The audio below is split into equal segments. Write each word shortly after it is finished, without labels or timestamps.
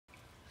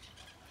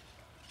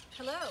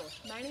Hello,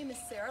 my name is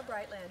Sarah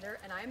Breitlander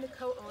and I am the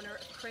co-owner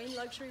of Crane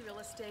Luxury Real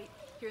Estate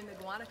here in the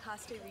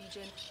Guanacaste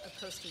region of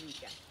Costa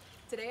Rica.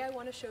 Today I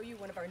want to show you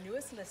one of our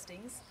newest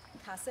listings,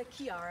 Casa,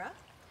 Chiara,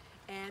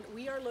 and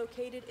we are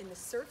located in the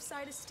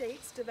Surfside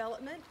Estates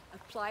development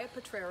of Playa,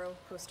 Potrero,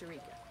 Costa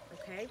Rica.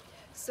 Okay,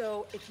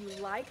 so if you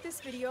like this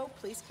video,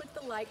 please click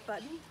the like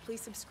button. Please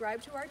subscribe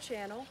to our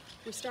channel.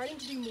 We're starting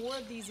to do more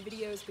of these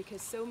videos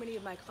because so many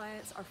of my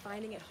clients are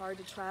finding it hard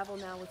to travel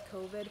now with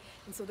COVID,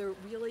 and so the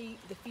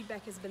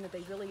feedback has been that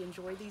they really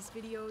enjoy these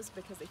videos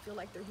because they feel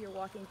like they're here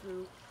walking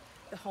through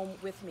the home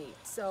with me.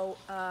 So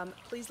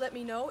please let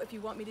me know if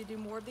you want me to do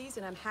more of these,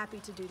 and I'm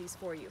happy to do these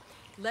for you.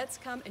 Let's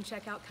come and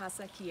check out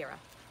Casa Chiara.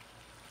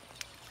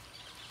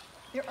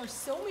 There are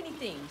so many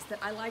things that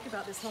I like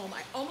about this home.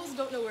 I almost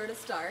don't know where to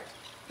start,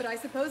 but I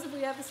suppose if we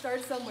have to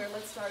start somewhere,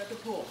 let's start at the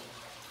pool.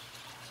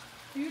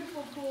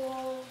 Beautiful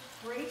pool,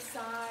 great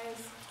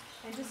size,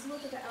 and just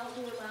look at the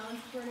outdoor lounge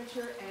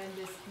furniture and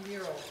this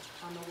mural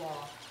on the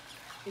wall.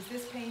 Is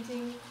this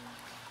painting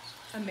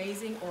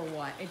amazing or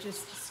what? It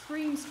just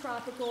screams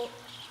tropical.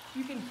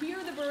 You can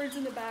hear the birds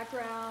in the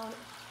background.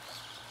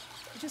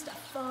 Just a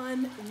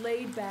fun,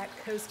 laid-back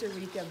Costa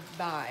Rica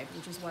vibe,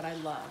 which is what I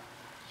love.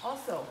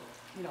 Also,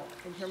 you know,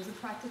 in terms of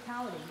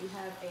practicality, you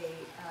have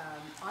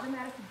a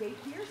automatic gate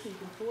here, so you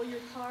can pull your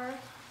car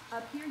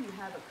up here. You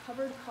have a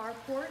covered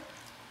carport.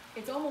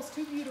 It's almost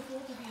too beautiful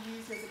to be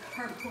used as a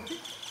carport.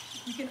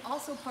 You can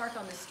also park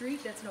on the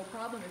street, that's no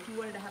problem. If you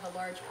wanted to have a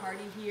large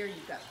party here,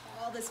 you've got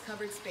all this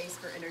covered space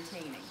for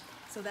entertaining.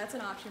 So that's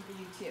an option for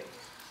you too.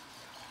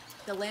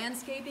 The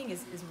landscaping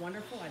is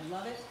wonderful, I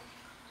love it.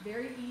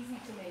 Very easy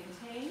to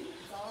maintain.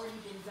 It's already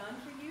been done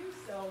for you,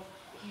 so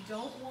if you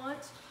don't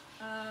want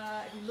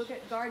if you look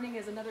at gardening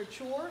as another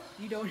chore,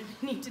 you don't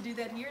need to do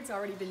that here. It's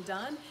already been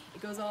done.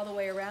 It goes all the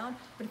way around.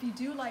 But if you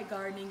do like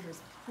gardening,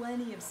 there's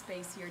plenty of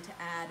space here to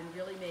add and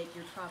really make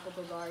your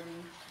tropical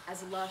garden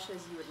as lush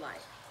as you would like.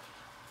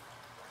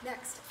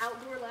 Next,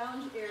 outdoor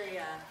lounge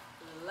area.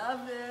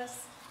 Love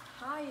this.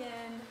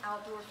 High-end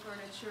outdoor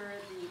furniture.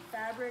 The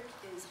fabric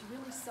is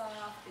really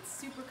soft. It's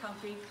super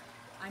comfy.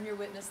 I'm your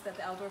witness that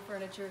the outdoor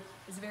furniture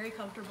is very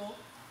comfortable.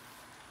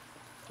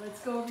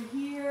 Let's go over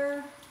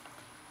here.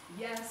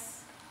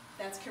 Yes,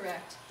 that's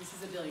correct. This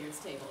is a billiards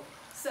table.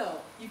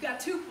 So you've got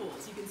two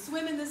pools. You can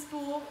swim in this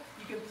pool.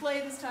 You can play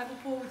this type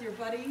of pool with your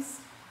buddies.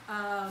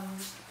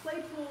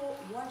 Play pool,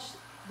 watch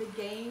the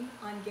game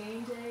on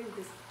game day with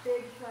this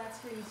big flat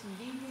screen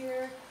TV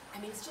here.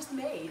 I mean, it's just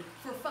made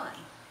for fun.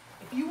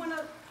 If you want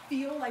to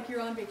feel like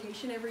you're on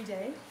vacation every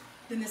day,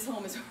 then this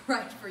home is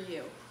right for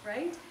you,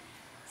 right?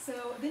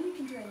 So then you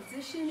can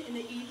transition in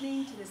the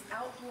evening to this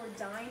outdoor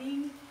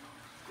dining.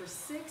 There's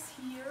 6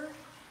 here.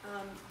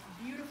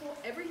 Beautiful.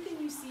 Everything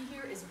you see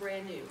here is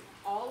brand new.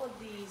 All of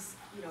these,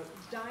 you know,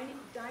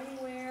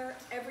 diningware,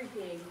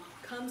 everything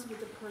comes with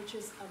the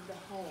purchase of the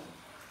home.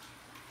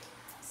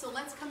 So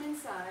let's come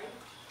inside.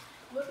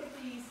 Look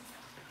at these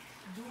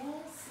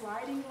dual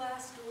sliding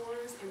glass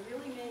doors. It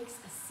really makes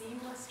a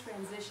seamless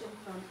transition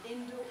from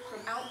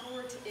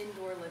outdoor to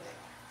indoor living.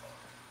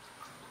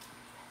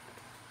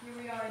 Here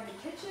we are in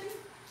the kitchen.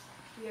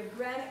 We have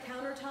granite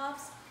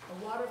countertops,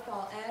 a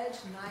waterfall edge,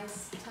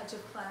 nice touch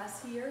of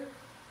class here.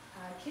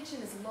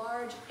 Kitchen is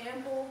large,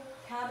 ample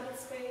cabinet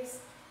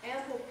space,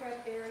 ample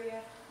prep area.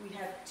 We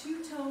have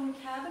two-tone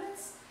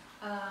cabinets,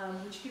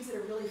 which gives it a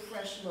really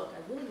fresh look.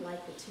 I really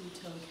like the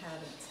two-tone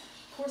cabinets.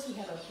 Of course, we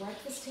have a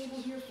breakfast table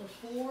here for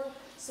 4,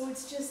 so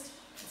it's just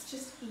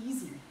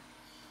easy.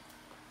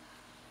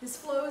 This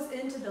flows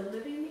into the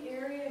living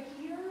area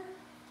here.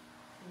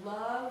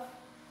 Love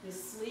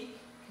this sleek,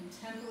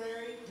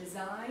 contemporary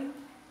design.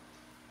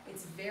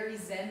 It's very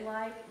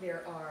zen-like.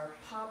 There are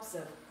pops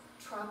of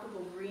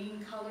tropical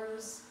green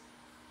colors.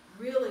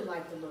 Really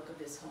like the look of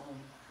this home.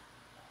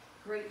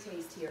 Great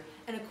taste here.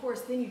 And of course,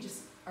 then you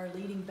just are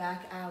leading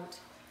back out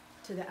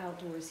to the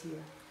outdoors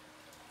here.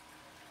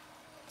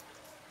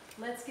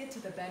 Let's get to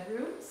the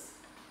bedrooms.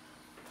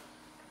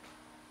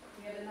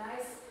 We have a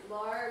nice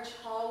large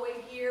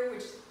hallway here,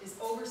 which is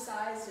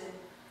oversized, and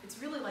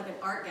it's really like an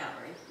art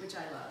gallery, which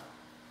I love.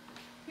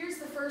 Here's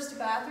the first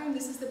bathroom.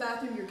 This is the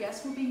bathroom your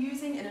guests will be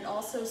using, and it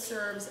also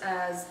serves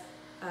as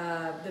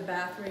the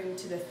bathroom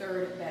to the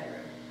 3rd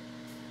bedroom.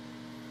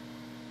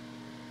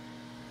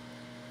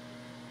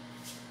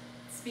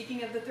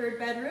 Speaking of the 3rd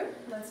bedroom,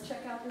 let's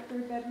check out the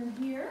 3rd bedroom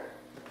here.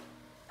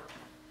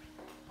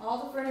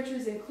 All the furniture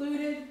is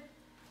included.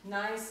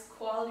 Nice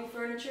quality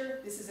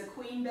furniture. This is a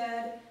queen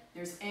bed.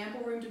 There's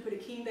ample room to put a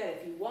king bed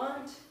if you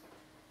want.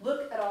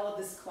 Look at all of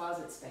this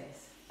closet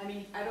space. I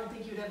mean, I don't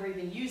think you'd ever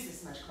even use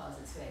this much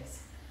closet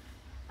space.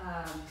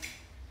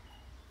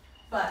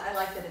 But I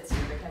like that it's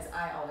here because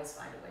I always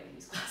find a way to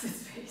use closet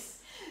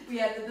space. We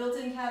have the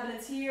built-in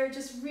cabinets here,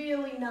 just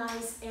really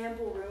nice,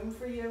 ample room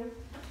for you.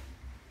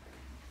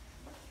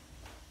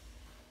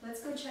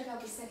 Let's go check out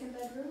the 2nd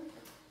bedroom.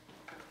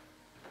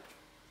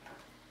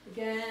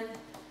 Again,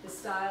 the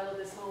style of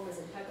this home is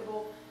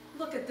impeccable.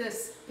 Look at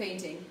this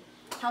painting.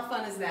 How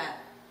fun is that?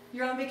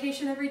 You're on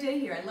vacation every day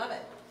here. I love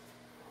it.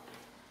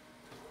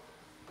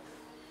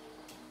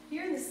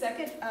 Here in the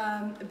second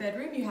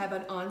bedroom, you have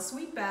an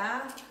ensuite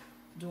bath,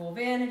 dual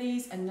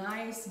vanities, a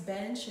nice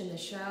bench in the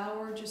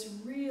shower, just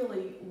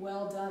really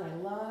well done. I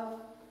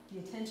love the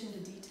attention to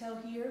detail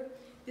here.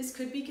 This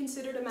could be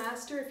considered a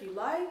master if you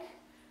like.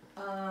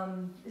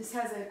 This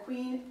has a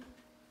queen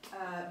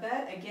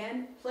bed,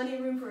 again, plenty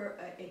of room for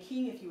a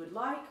king if you would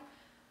like.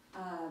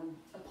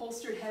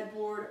 Upholstered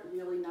headboard,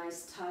 really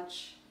nice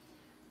touch.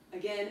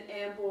 Again,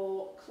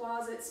 ample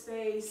closet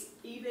space.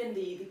 Even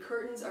the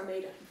curtains are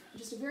made of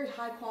just a very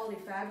high quality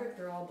fabric.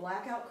 They're all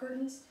blackout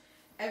curtains.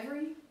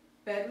 Every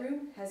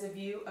bedroom has a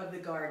view of the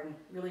garden,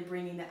 really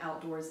bringing the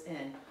outdoors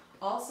in.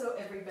 Also,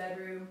 every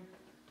bedroom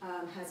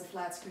has a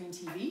flat screen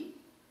TV.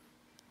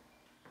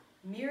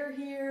 Mirror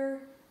here,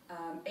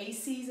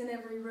 ACs in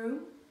every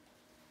room.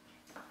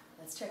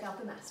 Let's check out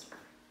the master.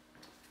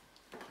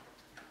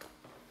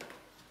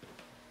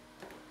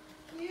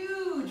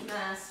 Huge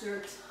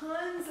master,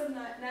 tons of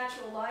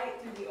natural light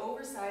through the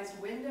oversized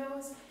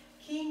windows.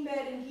 King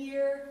bed in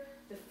here.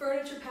 The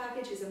furniture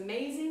package is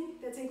amazing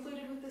that's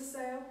included with this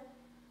sale.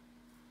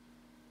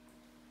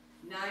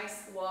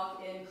 Nice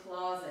walk-in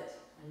closet.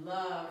 I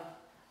love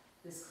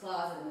this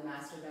closet in the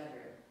master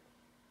bedroom.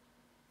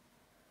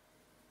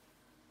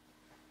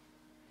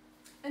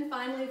 And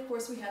finally, of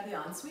course, we have the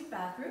ensuite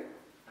bathroom.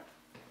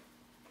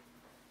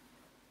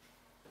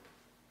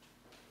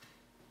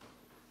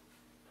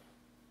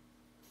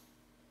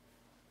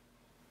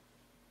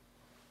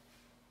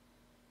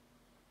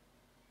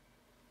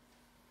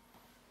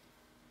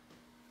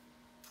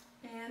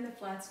 And the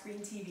flat screen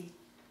TV.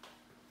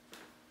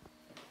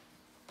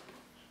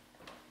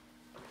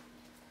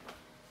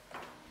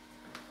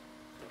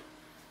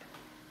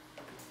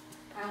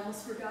 I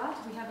almost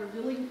forgot, we have a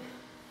really,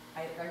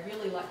 I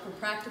really like, for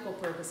practical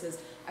purposes,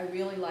 I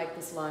really like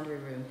this laundry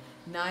room.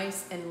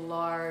 Nice and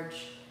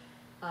large.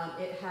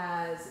 It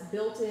has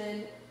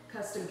built-in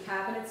custom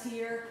cabinets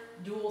here,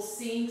 dual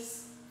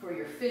sinks for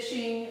your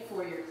fishing,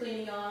 for your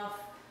cleaning off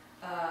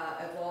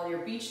of all your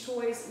beach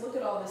toys. Look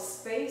at all this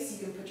space. You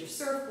can put your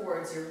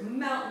surfboards, your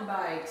mountain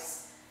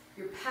bikes,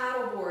 your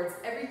paddle boards,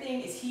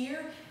 everything is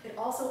here. It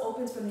also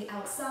opens from the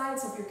outside,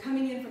 so if you're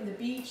coming in from the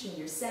beach and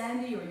you're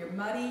sandy or you're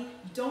muddy,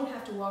 you don't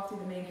have to walk through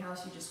the main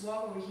house. You just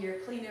walk over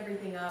here, clean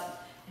everything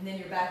up, and then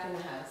you're back in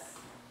the house.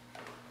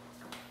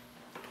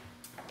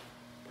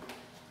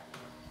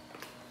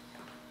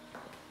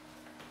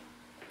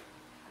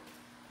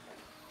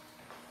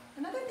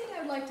 Another thing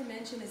I would like to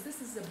mention is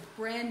this is a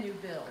brand new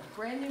build,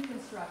 brand new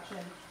construction.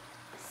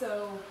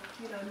 So,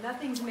 you know,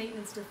 nothing's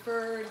maintenance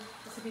deferred.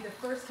 This will be the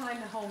first time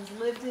the home's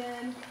lived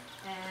in,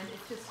 and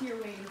it's just here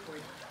waiting for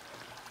you.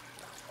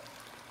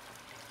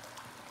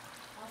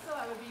 Also,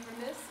 I would be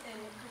remiss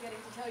in forgetting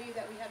to tell you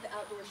that we have the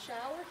outdoor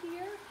shower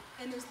here,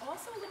 and there's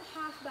also a little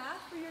half bath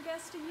for your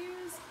guests to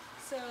use.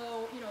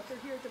 So, you know, if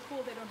they're here at the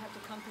pool, they don't have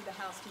to come through the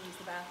house to use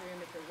the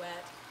bathroom if they're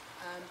wet.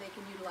 They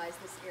can utilize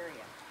this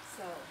area.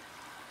 So,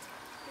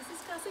 this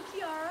is Casa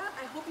Chiara.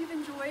 I hope you've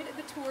enjoyed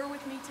the tour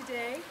with me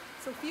today.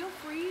 So feel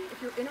free,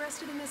 if you're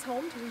interested in this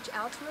home, to reach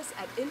out to us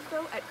at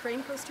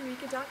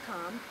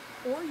info@cranecostarica.com,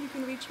 or you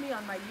can reach me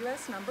on my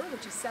US number,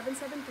 which is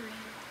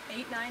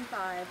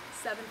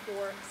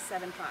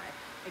 773-895-7475.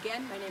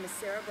 Again, my name is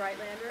Sarah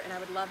Breitlander, and I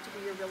would love to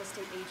be your real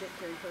estate agent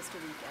here in Costa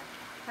Rica.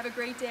 Have a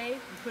great day,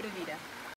 and Pura Vida.